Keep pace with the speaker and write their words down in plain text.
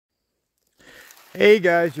Hey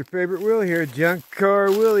guys, your favorite Will here, Junkyard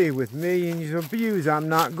Willie with millions of views. I'm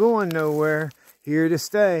not going nowhere, here to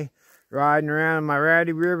stay. Riding around in my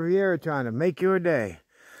ratty Riviera trying to make your day.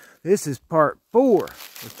 This is part 4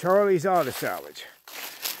 of Charlie's Auto Salvage.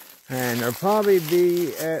 And there'll probably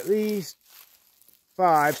be at least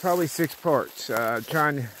 5, probably 6 parts.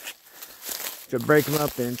 Trying to break them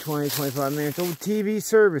up in 20-25 minutes. Old TV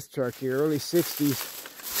service truck here, early 60s.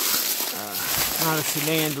 Not a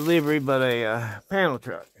sedan delivery, but a panel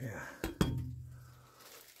truck. Yeah.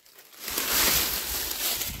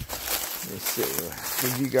 Let's see.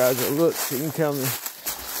 Give you guys a look so you can tell me.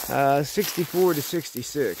 64 to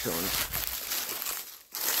 66 on it.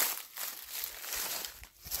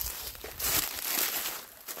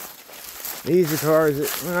 These are cars that,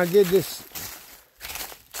 when I did this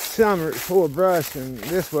summer, it was full of brush, and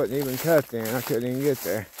this wasn't even cut then. I couldn't even get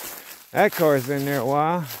there. That car's been there a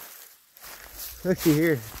while. Looky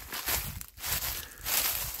here. The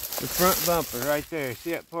front bumper right there. See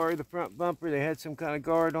that part of the front bumper? They had some kind of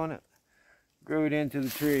guard on it. Grew it into the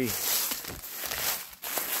tree.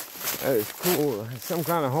 That is cool. Some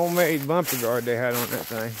kind of homemade bumper guard they had on that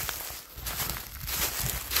thing.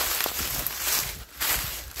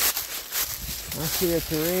 I see a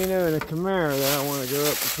Torino and a Camaro that I want to go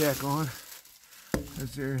up and check on.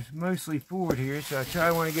 Because there's mostly Ford here, so I try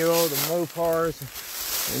to want to get all the Mopars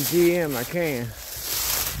and GM I can.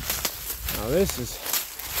 Now this is,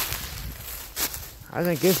 I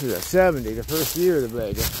think this is a 70, the first year of the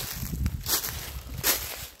baby.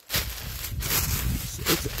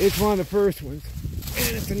 It's one of the first ones,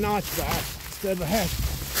 and it's a notchback instead of a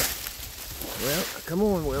hatchback. Well, come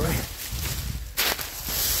on, Willie.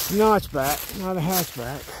 Notchback, not a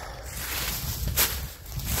hatchback.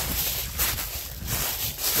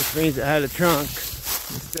 Which means it had a trunk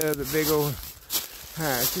instead of the big old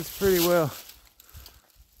hatch. It's pretty well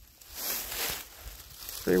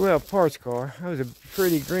parts car. That was a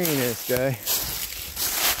pretty green this day.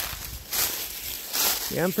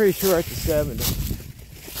 Yeah, I'm pretty sure it's a 70.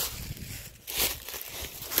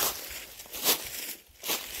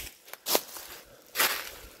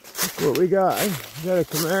 Look what we got. We got a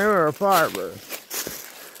Camaro or a Firebird?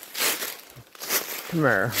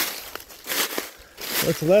 Camaro.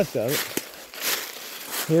 What's left of it?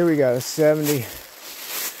 Here we got a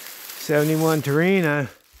 71 Torino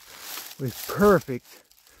with perfect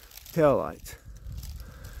taillights.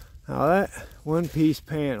 Now that one-piece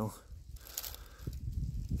panel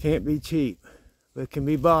can't be cheap, but can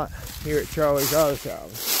be bought here at Charlie's Auto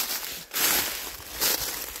Salvage.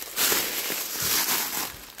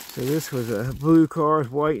 So this was a blue car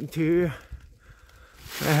with white interior.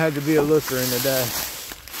 That had to be a looker in the day.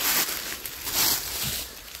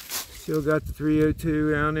 Still got the 302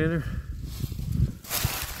 round in her.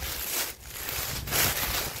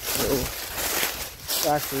 Little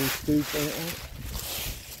factory scoop in it.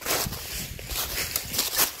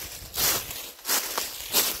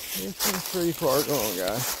 This one's pretty far gone,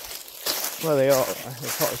 guys. Well, they are.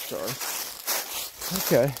 They're parts cars.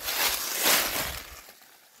 Okay.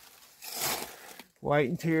 White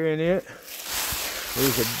interior in it.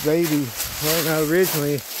 There's a baby. Well, no,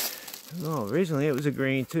 originally it was a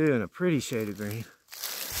green too, and a pretty shade of green.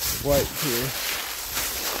 White interior.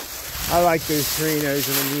 I like those Torinos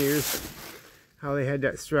in them years. How they had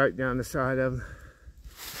that stripe down the side of them.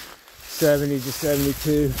 70 to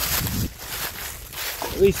 72.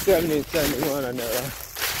 At least 70 and 71 I know of.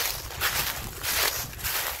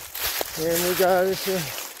 And we got this,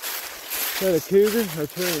 is that a Cougar or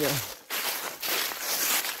Torino?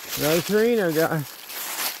 Another Torino, guys.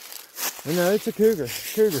 No, it's a Cougar.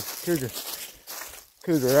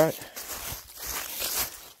 Cougar, right?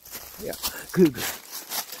 Yeah, Cougar.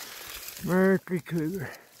 Mercury Cougar.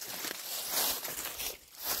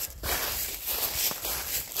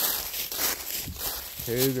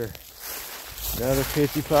 Cougar. Another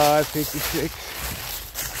 55, 56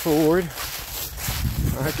 Ford.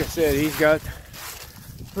 Like I said, he's got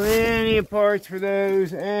plenty of parts for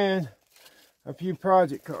those and a few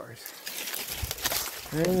project cars.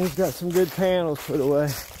 And he's got some good panels put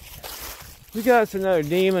away. We got another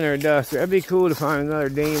Demon or a Duster. That'd be cool to find another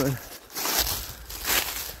Demon.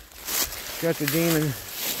 Got the Demon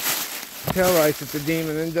taillights that the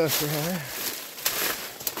Demon and Duster had.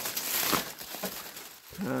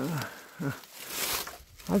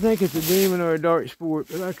 I think it's a Demon or a Dart Sport,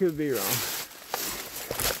 but I could be wrong.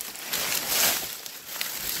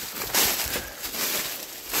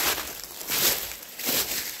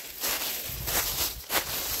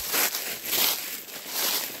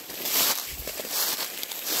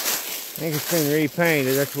 I think it's been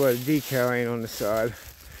repainted. That's why the decal ain't on the side.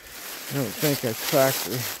 I don't think that's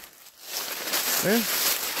factory. Well,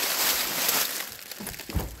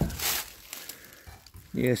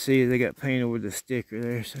 yeah, see, they got painted with the sticker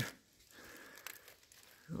there, so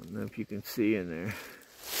I don't know if you can see in there.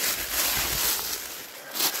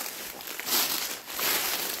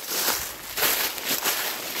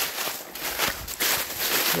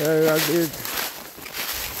 So I did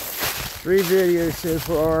 3 videos so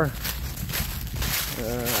far,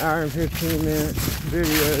 hour and 15 minutes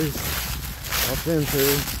videos. I'll been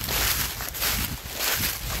through.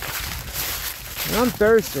 And I'm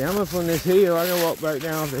thirsty. I'm up on this hill. I gotta walk back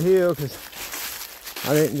down off the hill because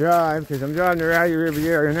I didn't drive, because I'm driving the Rowdy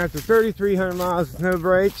Riviera, and after 3,300 miles with no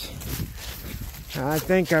brakes, I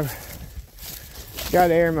think I've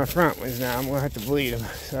got air in my front ones now. I'm gonna have to bleed them.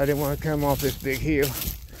 So I didn't want to come off this big hill.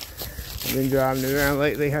 I've been driving around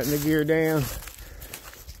lately, having the gear down,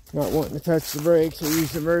 not wanting to touch the brakes or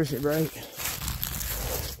use the emergency brake.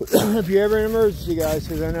 If you're ever in an emergency, guys,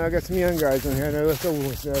 because I know I got some young guys on here, I know that's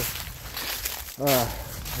old, so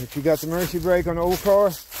if you got the emergency brake on the old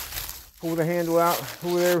car, pull the handle out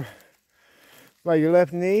over there by your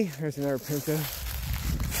left knee. There's another Pinto.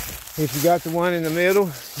 If you got the one in the middle,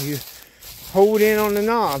 you hold in on the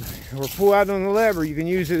knob or pull out on the lever. You can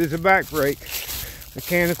use it as a back brake,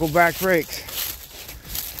 mechanical back brakes.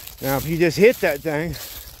 Now, if you just hit that thing,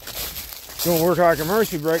 it's going to work like a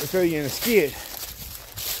emergency brake and throw you in a skid.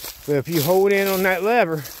 But if you hold in on that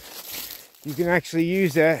lever, you can actually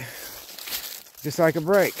use that just like a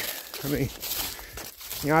brake. I mean,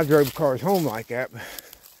 you know, I drove cars home like that, but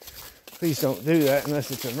please don't do that unless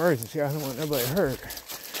it's an emergency. I don't want nobody hurt.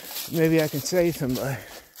 Maybe I can save somebody.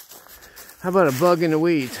 How about a bug in the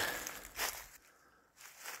weeds?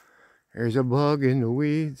 There's a bug in the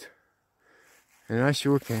weeds, and I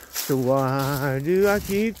sure can. So why do I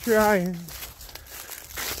keep trying?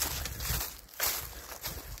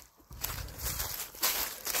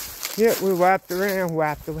 Yeah, we wiped around.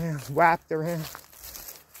 My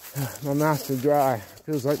mouth's so dry.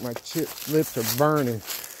 Feels like my lips are burning.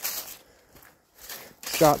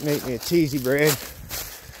 Stop making me a cheesy bread.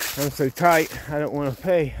 I'm so tight, I don't want to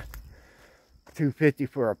pay $2.50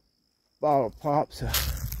 for a bottle of pop, so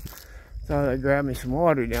thought I'd grab me some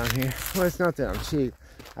water down here. Well, it's not that I'm cheap.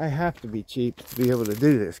 I have to be cheap to be able to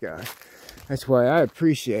do this, guys. That's why I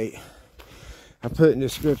appreciate. I put in the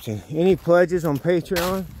description any pledges on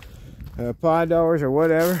Patreon, $5 or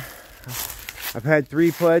whatever. I've had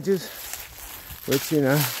 3 pledges, which, you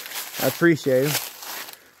know, I appreciate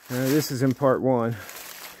them. This is in part 1.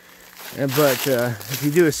 But if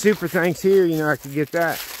you do a super thanks here, you know, I could get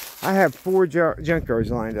that. I have 4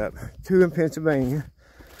 junkyards lined up. 2 in Pennsylvania,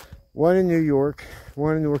 1 in New York,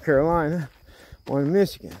 1 in North Carolina, 1 in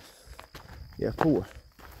Michigan. Yeah, 4.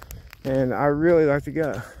 And I really like to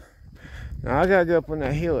go. Now, I gotta go up on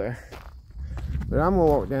that hill there. But I'm gonna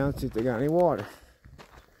walk down and see if they got any water.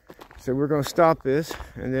 So we're gonna stop this,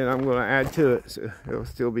 and then I'm gonna add to it, so it'll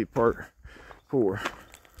still be part 4.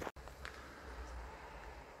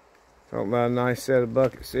 Talking about a nice set of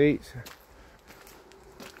bucket seats.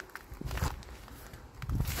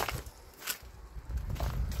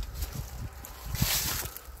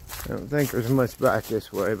 I don't think there's much back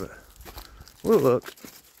this way, but we'll look.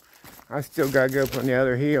 I still gotta go up on the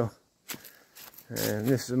other hill. And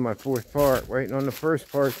this is my 4th part, waiting on the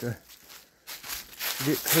first part to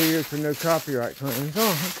get cleared for no copyright claims.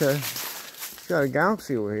 Oh, okay. It's got a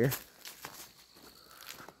galaxy over here.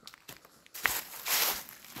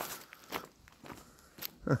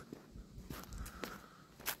 Huh.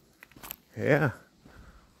 Yeah.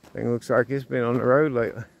 Thing looks like it's been on the road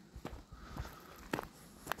lately.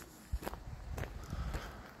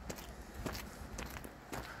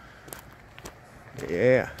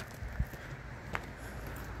 Yeah.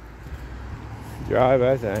 Drive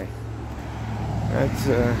that thing. That's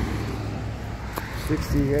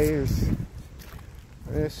 68 or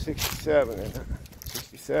that's 67, isn't it?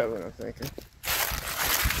 67, I think.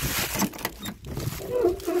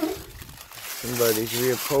 Somebody's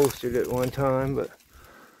reupholstered it one time, but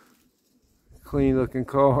clean looking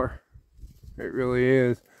car. It really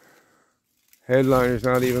is. Headliner's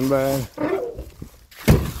not even bad.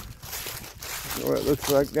 What it looks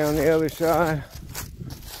like down the other side.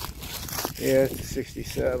 Yeah, it's a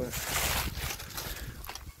 67.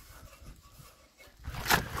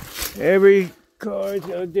 Every car's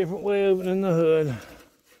got a different way opening the hood.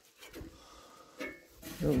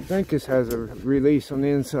 I don't think this has a release on the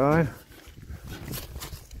inside.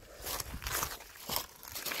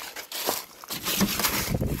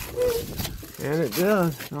 And it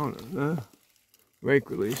does. I don't know. Brake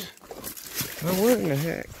release. Now, what in the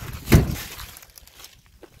heck?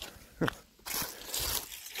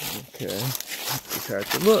 Okay. Just have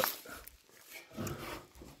to look.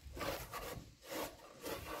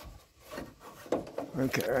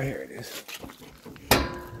 Okay, right here it is.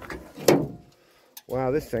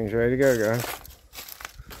 Wow, this thing's ready to go, guys.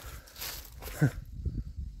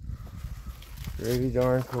 Pretty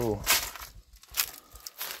darn cool.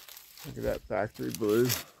 Look at that factory blue.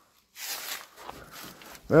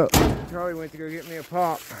 Well, Charlie went to go get me a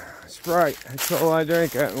pop. Sprite. That's all I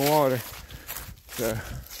drink, that and water. So,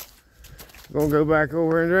 I'm gonna go back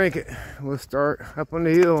over and drink it. We'll start up on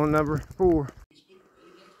the hill on number 4.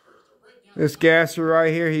 This gasser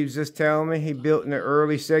right here, he was just telling me, he built in the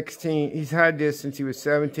early 16s. He's had this since he was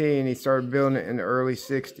 17, and he started building it in the early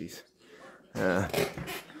 60s.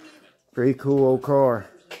 Pretty cool old car.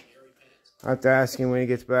 I have to ask him when he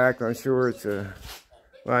gets back. I'm sure it's a,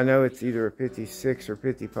 well, I know it's either a 56 or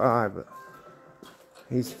 55, but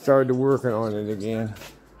he started working on it again.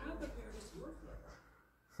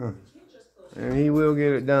 And he will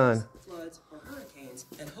get it done.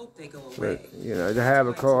 But, you know, to have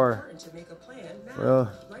a car,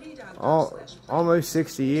 well, almost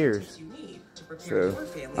 60 years. So,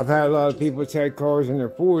 I've had a lot of people that's had cars in their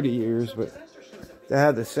 40 years, but to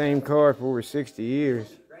have the same car for over 60 years,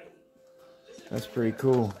 that's pretty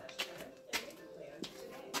cool.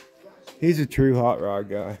 He's a true hot rod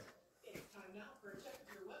guy.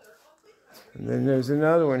 And then there's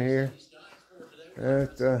another one here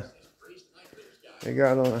that they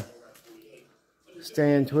got on a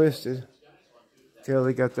stand twisted till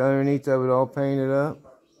they got the underneath of it all painted up.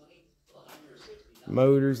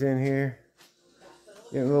 Motors in here.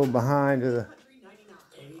 Getting a little behind the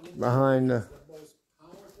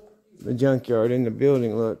junkyard in the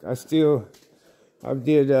building look. I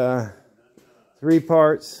did 3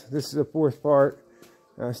 parts. This is the 4th part.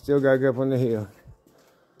 I still got to go up on the hill.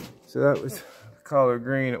 So that was the color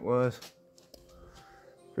green it was.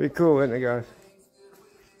 Pretty cool, isn't it, guys?